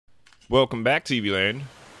Welcome back, TV Land.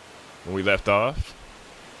 When we left off,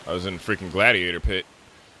 I was in the freaking gladiator pit,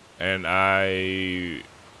 and I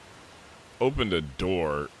opened a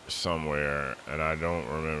door somewhere, and I don't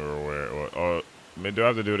remember where it was. Oh, do I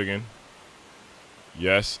have to do it again?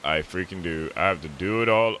 Yes, I freaking do. I have to do it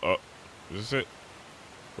all. Oh, is this it?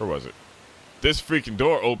 Where was it? This freaking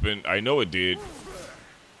door opened. I know it did.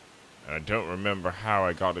 And I don't remember how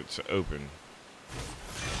I got it to open.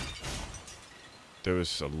 There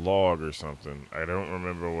was a log or something. I don't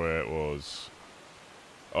remember where it was.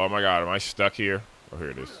 Oh my god, am I stuck here? Oh,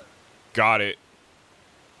 here it is. Got it.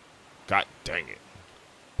 God dang it.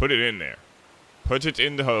 Put it in there. Put it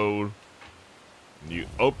in the hole. And you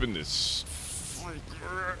open this.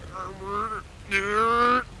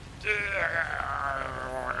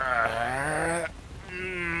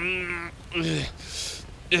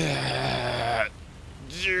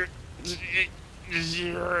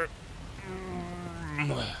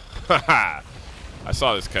 I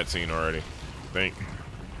saw this cutscene already, I think.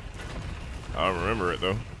 I don't remember it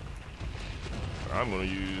though. I'm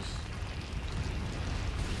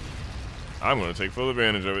gonna take full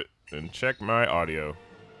advantage of it and check my audio.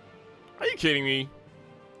 Are you kidding me?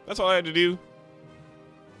 That's all I had to do.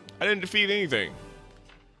 I didn't defeat anything.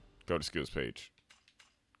 Go to skills page.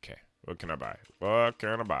 Okay, what can I buy? What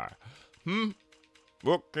can I buy?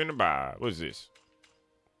 What can I buy? What is this?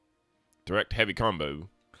 Direct heavy combo.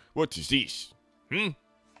 What is this? Is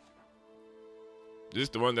this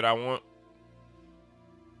the one that I want?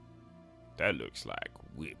 That looks like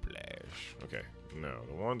whiplash. Okay, no,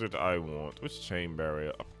 the one that I want. Which chain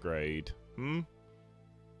barrier upgrade?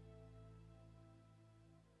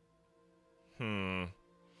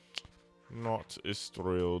 Not as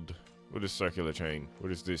thrilled. What is circular chain?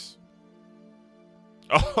 What is this?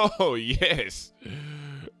 Oh, yes.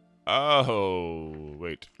 Oh,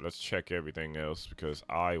 wait. Let's check everything else because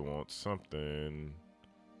I want something.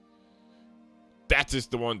 That is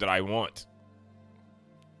the one that I want.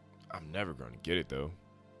 I'm never going to get it, though.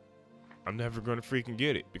 I'm never going to freaking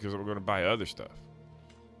get it because we're going to buy other stuff.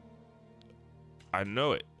 I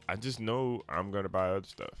know it. I just know I'm going to buy other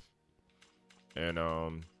stuff. And,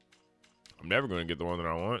 I'm never going to get the one that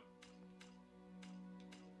I want.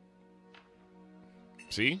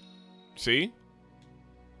 See? See?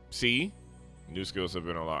 See? New skills have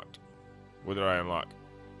been unlocked. What did I unlock?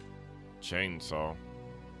 Chainsaw.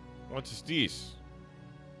 What is this?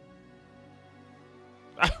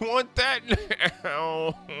 I want that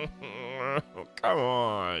now. Come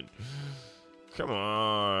on. Come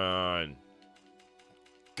on.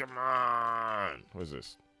 Come on. What is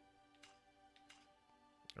this?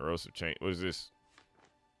 Erosive chain. What is this?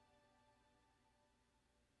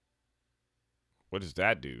 What does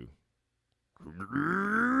that do?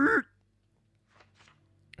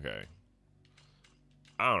 Okay.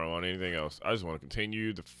 I don't want anything else. I just want to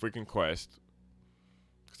continue the freaking quest.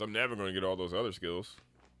 Because I'm never going to get all those other skills.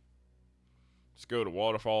 Let's go to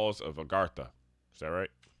Waterfalls of Agartha. Is that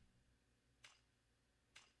right?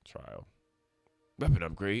 Trial. Weapon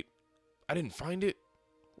upgrade. I didn't find it.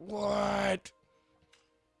 What?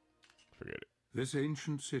 Forget it. This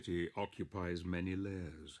ancient city occupies many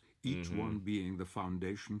layers, each one being the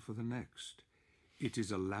foundation for the next. It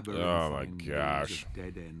is a labyrinth of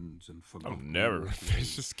dead ends and forgotten. I'm never gonna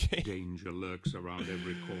finish this game. Danger lurks around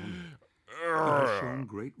every corner. He has shown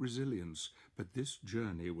great resilience, but this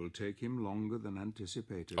journey will take him longer than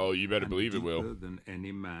anticipated. Oh, you better believe it will. Deeper than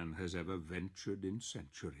any man has ever ventured in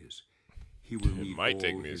centuries. He will need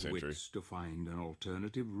all his wits to find an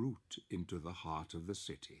alternative route into the heart of the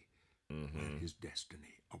city, where his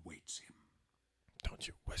destiny awaits him. Don't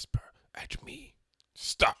you whisper at me.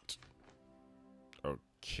 Stop.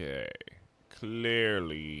 Okay.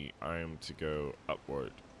 Clearly, I am to go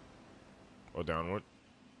upward. Or downward?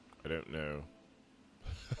 I don't know.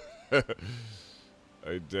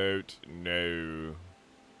 I don't know.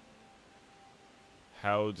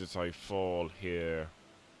 How did I fall here?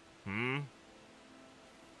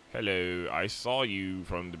 Hello, I saw you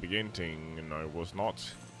from the beginning, and I was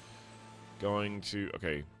not going to...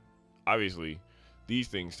 Okay, obviously, these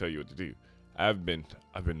things tell you what to do. I've been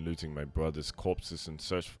looting my brother's corpses in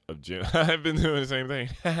search of Jim. I've been doing the same thing.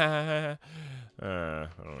 I don't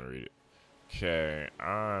want to read it. Okay,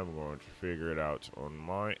 I'm going to figure it out on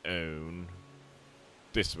my own.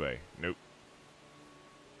 This way. Nope.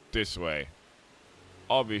 This way.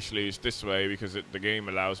 Obviously, it's this way because the game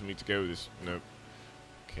allows me to go this. Nope.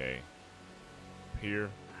 Okay. Here.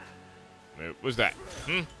 Nope. What's that?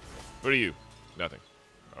 What are you? Nothing.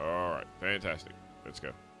 Alright. Fantastic. Let's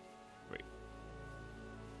go. Wait.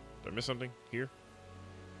 Did I miss something? Here?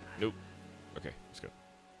 Nope. Okay. Let's go.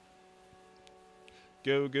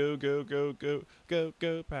 Go, go, go, go, go, go,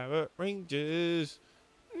 go, Power Rangers.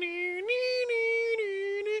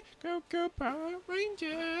 Go, go, Power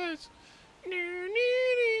Rangers.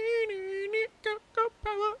 Go, go,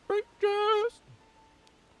 Power Rangers.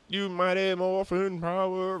 You mighty morphin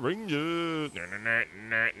Power Rangers.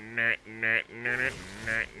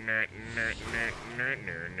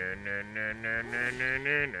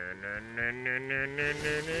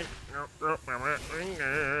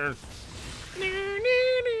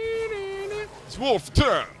 It's wolf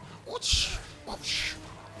time.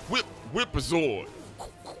 Whip a Zord.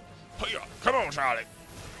 Come on, Charlotte.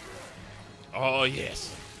 Oh,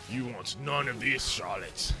 yes. You want none of this,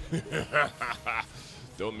 Charlotte.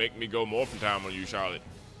 Don't make me go morphin' time on you, Charlotte.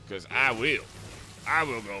 Because I will. I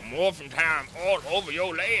will go morphin' time all over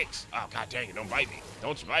your legs. Oh, God dang it. Don't bite me.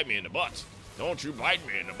 Don't you bite me in the butt. Don't you bite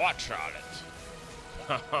me in the butt, Charlotte.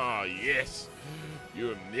 Oh, yes.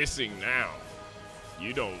 You're missing now.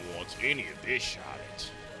 You don't want any of this,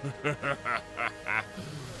 Charlotte.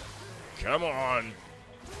 Come on.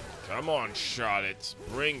 Come on, Charlotte.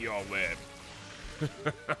 Bring your web.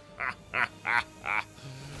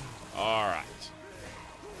 All right.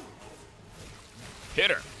 Hit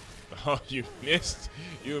her. Oh, you missed.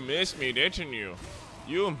 You missed me, didn't you?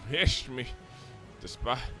 You missed me. The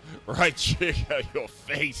spot right chick at your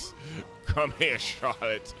face. Come here,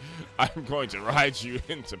 Charlotte. I'm going to ride you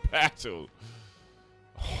into battle.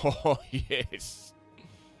 Oh, yes.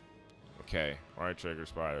 Okay. Right trigger,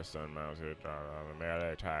 spider, stun, mouse, hit,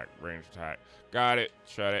 melee attack, range attack. Got it.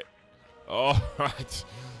 Shut it. All right.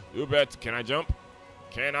 You bet. Can I jump?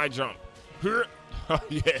 Can I jump? Oh,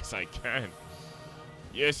 yes, I can.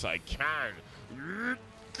 Yes, I can.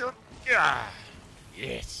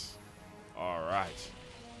 Yes. All right.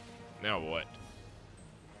 Now what?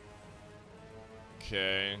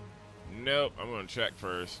 Okay. Nope. I'm going to check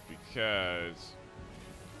first because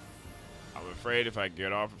I'm afraid if I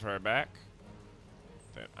get off of her back,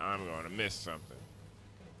 then I'm going to miss something.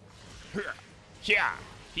 Yeah.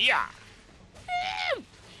 Yeah.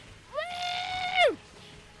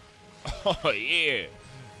 Oh, yeah.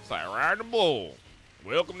 It's like riding a bull.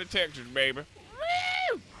 Welcome to Texas, baby.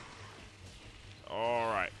 All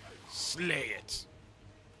right. Slay it.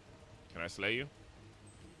 Can I slay you?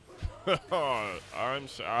 Oh,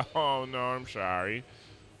 oh, no, I'm sorry.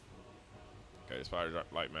 Okay, this fire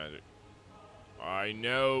drop light magic. I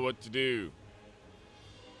know what to do.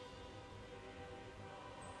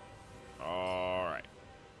 All right.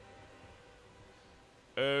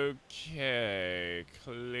 Okay,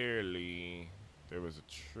 clearly there was a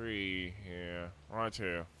tree here. Right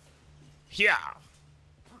here. Yeah!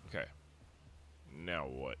 Okay. Now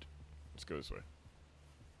what? Let's go this way.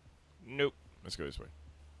 Nope. Let's go this way.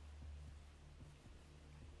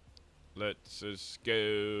 Let's just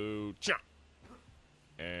go jump.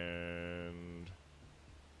 And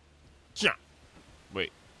jump.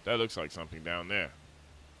 Wait, that looks like something down there.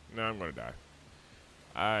 No, I'm gonna die.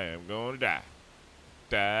 I am gonna die.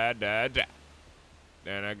 Die, die, die.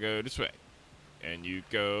 Then I go this way. And you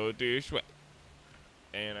go this way.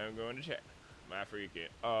 And I'm going to check my freaking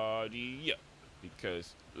audio.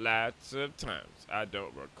 Because lots of times I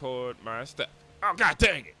don't record my stuff. Oh, God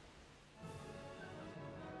dang it.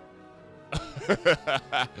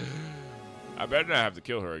 I better not have to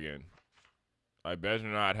kill her again. I better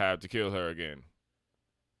not have to kill her again.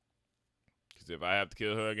 Because if I have to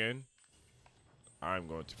kill her again, I'm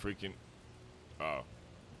going to freaking... Oh.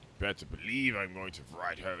 Better believe I'm going to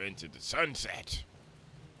ride her into the sunset.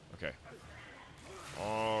 Okay.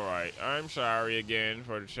 Alright. I'm sorry again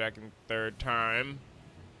for the second, third time.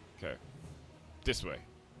 Okay. This way.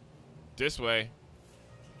 This way.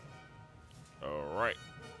 Alright.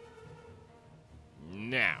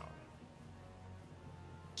 Now.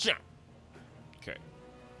 Jump. Okay.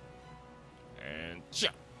 And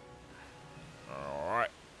jump.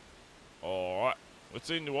 Alright. Alright.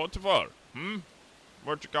 What's in the waterfall?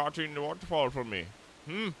 What you got in the waterfall for me?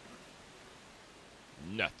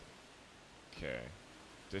 Nothing. Okay.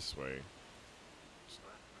 This way.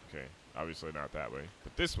 Okay. Obviously not that way.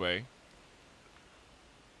 But this way.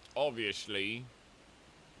 Obviously.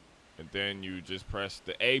 And then you just press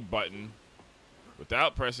the A button.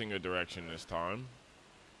 Without pressing a direction this time.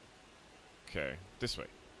 Okay. This way.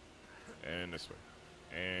 And this way.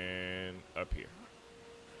 And up here.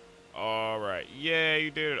 Alright. Yeah,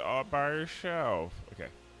 you did it all by yourself. Okay.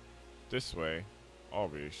 This way.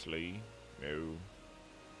 Obviously. No.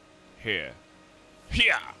 Here.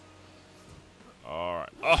 Here! Alright.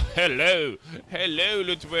 Oh, hello! Hello,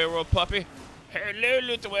 little werewolf puppy! Hello,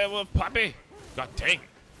 little werewolf puppy! God dang it.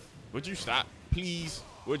 Would you stop? Please?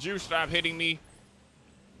 Would you stop hitting me?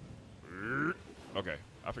 Okay,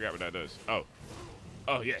 I forgot what that does. Oh.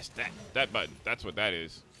 Oh, yes, that button. That's what that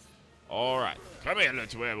is. All right. Come here,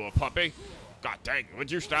 little werewolf puppy. God dang it.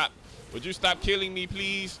 Would you stop? Would you stop killing me,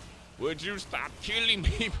 please? Would you stop killing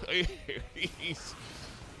me, please?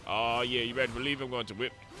 Oh, yeah, you better believe I'm going to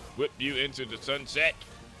whip you into the sunset.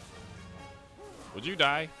 Would you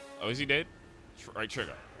die? Oh, is he dead? Right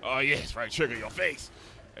trigger. Oh, yes, right trigger your face.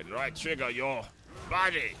 And right trigger your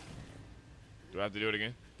body. Do I have to do it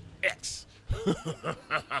again? X.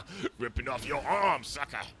 Ripping off your arm,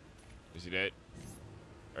 sucker. Is he dead?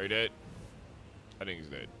 Are you dead? I think he's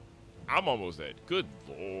dead. I'm almost dead. Good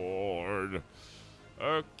lord.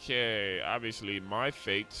 Okay, obviously my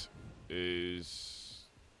fate is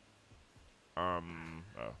oh,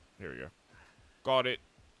 here we go. Got it.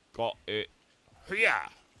 Got it. Yeah.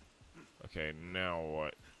 Okay, now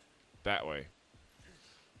what? That way.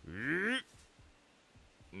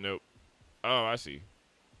 Nope. Oh, I see.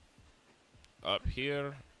 Up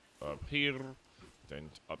here, then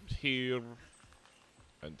up here,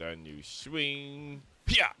 and then you swing.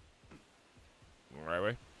 Yeah. Right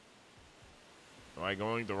way? Am I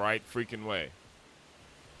going the right freaking way?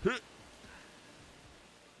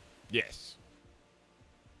 Yes.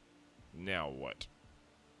 Now what?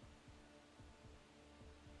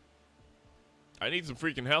 I need some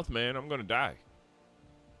freaking health, man. I'm gonna die.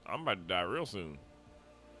 I'm about to die real soon.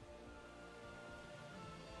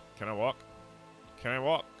 Can I walk? Can I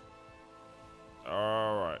walk?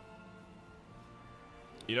 Alright.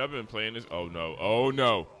 You know, I've been playing this. Oh, no. Oh,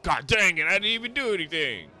 no. God dang it. I didn't even do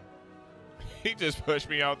anything. He just pushed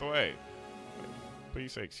me out the way.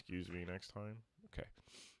 Please say excuse me next time. Okay.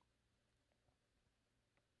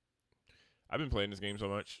 I've been playing this game so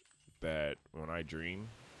much that when I dream,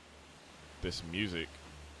 this music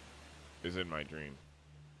is in my dream.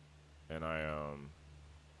 And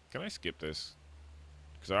can I skip this?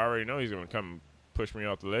 Because I already know he's going to come push me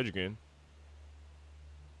off the ledge again.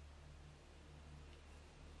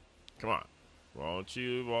 Come on. Won't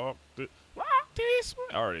you walk this way?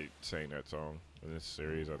 I already sang that song in this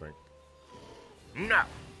series, I think. No.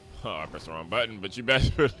 Oh, I pressed the wrong button, but you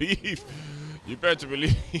better believe. You better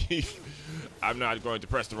believe I'm not going to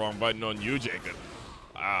press the wrong button on you, Jacob.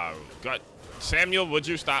 Oh, God. Samuel, would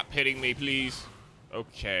you stop hitting me, please?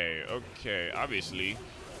 Okay, okay. Obviously,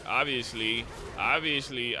 I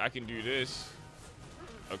can do this.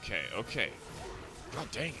 Okay, okay. God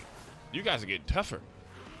dang it. You guys are getting tougher.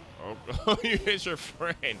 Oh, you hit your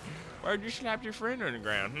friend. Why'd you slap your friend on the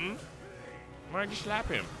ground, Why'd you slap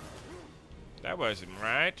him? That wasn't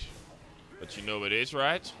right. But you know what is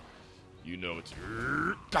right? You know it's...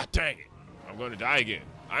 God dang it. I'm going to die again.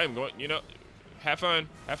 I am going... You know... Have fun.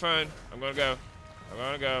 Have fun. I'm going to go. I'm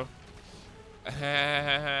going to go.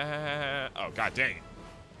 Oh, God dang it.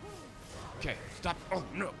 Okay, stop. Oh,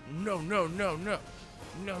 no. No, no, no, no.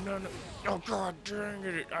 No, no, no. Oh, God dang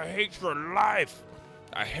it. I hate your life.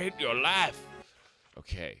 I hate your life.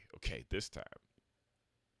 Okay, okay, this time.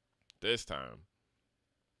 This time.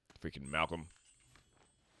 Freaking Malcolm.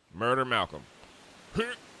 Murder Malcolm.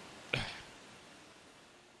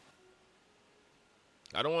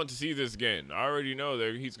 I don't want to see this again. I already know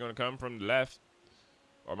that he's going to come from the left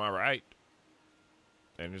or my right.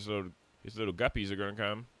 And his little guppies are going to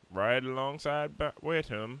come right alongside with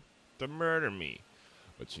him to murder me.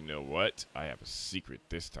 But you know what? I have a secret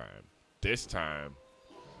this time. This time.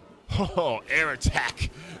 Oh, air attack.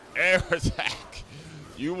 Air attack.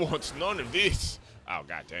 You want none of this. Oh,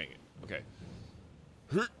 God dang it. Okay.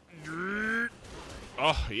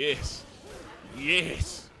 Oh, yes.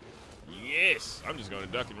 Yes. Yes. I'm just going to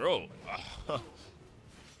duck and roll.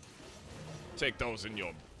 Take those in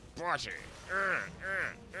your body.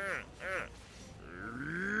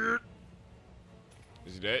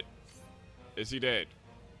 Is he dead? Is he dead?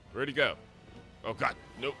 Where'd he go? Oh, God.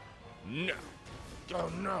 Nope. No. Oh,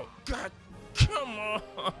 no. God. Come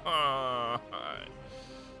on.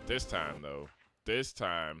 This time, though. This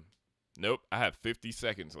time. Nope. I have 50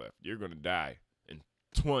 seconds left. You're going to die in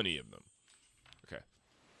 20 of them. Okay.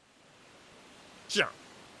 Jump.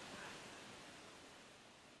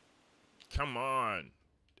 Come on.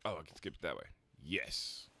 Oh, I can skip it that way.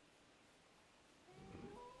 Yes.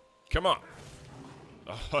 Come on.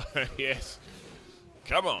 Oh, yes.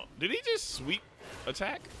 Come on. Did he just sweep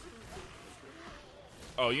attack?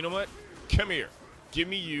 Oh, you know what? Come here. Give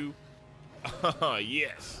me you.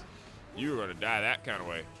 Yes. You're going to die that kind of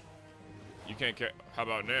way. You can't care. How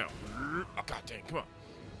about now? Oh, God dang. Come on.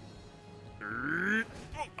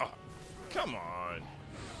 Oh, come on.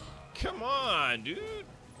 Come on, dude.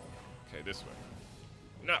 Okay, this way.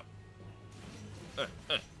 No.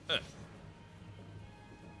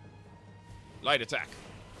 Light attack.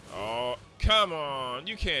 Oh, Come on,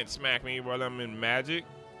 you can't smack me while I'm in magic.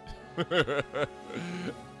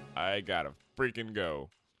 I gotta freaking go.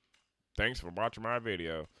 Thanks for watching my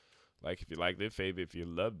video. Like if you liked it, favorite if you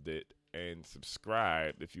loved it, and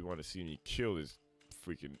subscribe if you want to see me kill this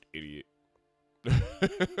freaking idiot.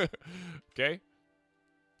 Okay?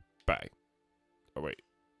 Bye. Oh, wait.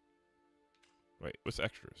 Wait, what's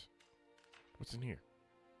extras? What's in here?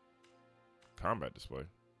 Combat display.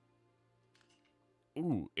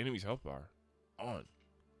 Ooh, enemy's health bar. On.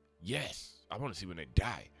 Yes. I want to see when they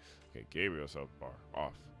die. Okay, Gabriel's health bar.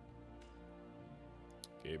 Off.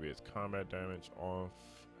 Gabriel's combat damage off.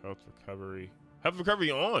 Health recovery. Health recovery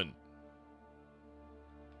on.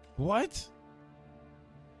 What?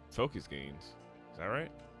 Focus gains. Is that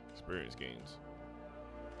right? Experience gains.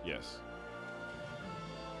 Yes.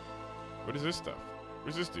 What is this stuff? What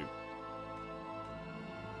does this do?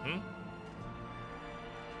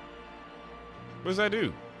 What does that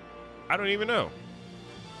do? I don't even know.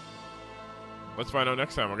 Let's find out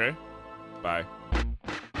next time, okay? Bye.